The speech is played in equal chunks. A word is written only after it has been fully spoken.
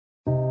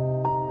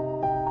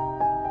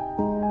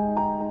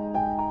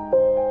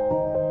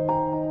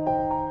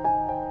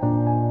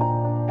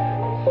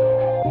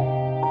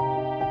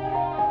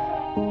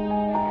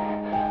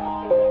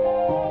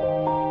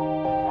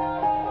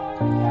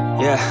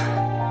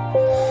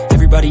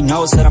Everybody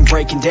knows that I'm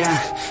breaking down.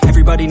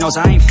 Everybody knows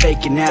I ain't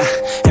faking now.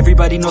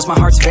 Everybody knows my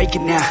heart's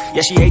vacant now.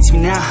 Yeah, she hates me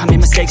now, I made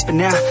mistakes but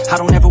now I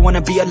don't ever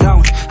wanna be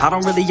alone. I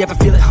don't really ever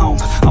feel at home.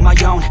 On my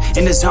own,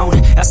 in the zone,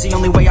 that's the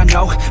only way I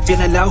know.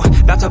 Feeling low,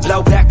 about to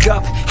blow back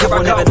up. Here I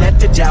won't ever let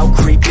the doubt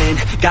creep in.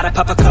 Gotta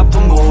pop a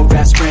couple more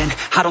aspirin.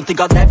 I don't think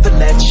I'll ever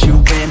let you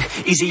in.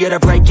 Easier to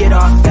break it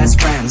off as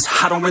friends.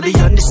 I don't really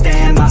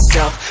understand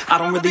myself. I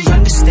don't really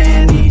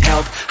understand, need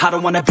help. I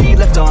don't wanna be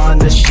left on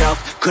the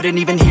shelf. Couldn't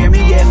even hear me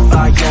if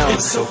I yelled.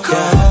 It's so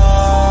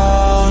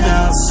cold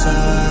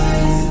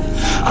outside,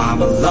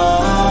 I'm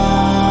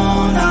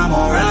alone, I'm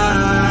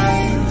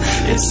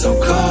alright. It's so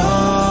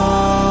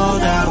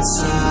cold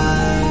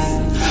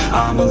outside,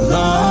 I'm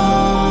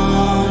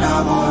alone,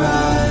 I'm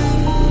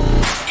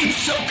alright. It's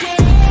so cold.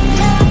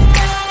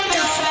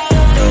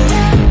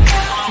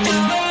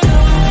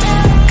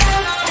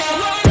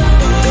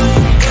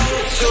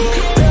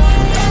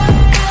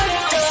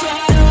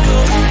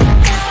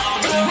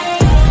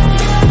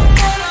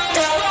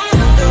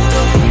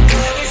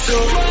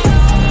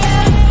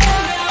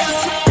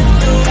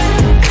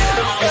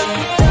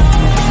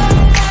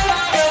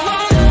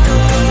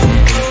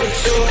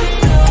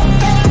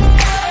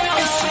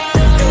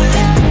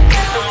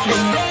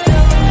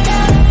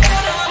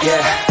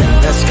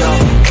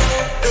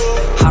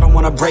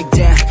 Break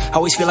down,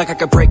 always feel like I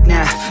could break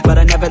now, but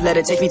I never let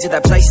it take me to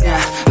that place now.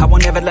 I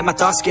won't ever let my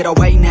thoughts get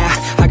away now.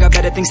 I got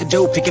better things to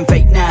do, picking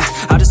fate now.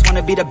 I just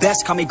wanna be the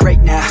best, call me great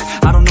now.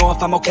 I don't know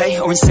if I'm okay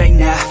or insane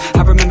now.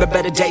 I remember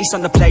better days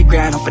on the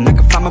playground, hoping I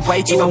can find my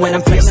way. Even when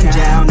I'm feeling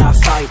down, I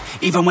fight.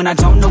 Even when I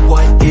don't know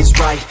what is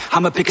right,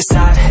 I'ma pick a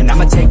side and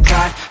I'ma take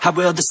pride. I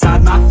will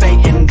decide my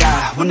fate and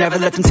I will never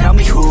let them tell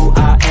me who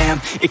I am.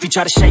 If you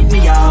try to shape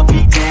me, I'll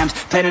be damned.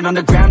 Planet on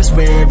the ground is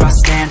where I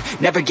stand.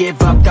 Never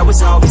give up, that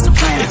was always the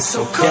plan. It's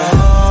so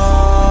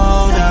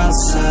cold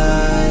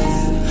outside,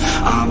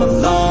 I'm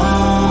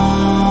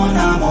alone,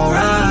 I'm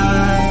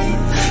alright.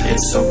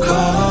 It's so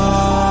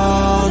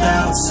cold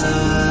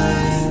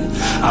outside,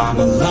 I'm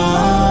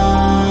alone.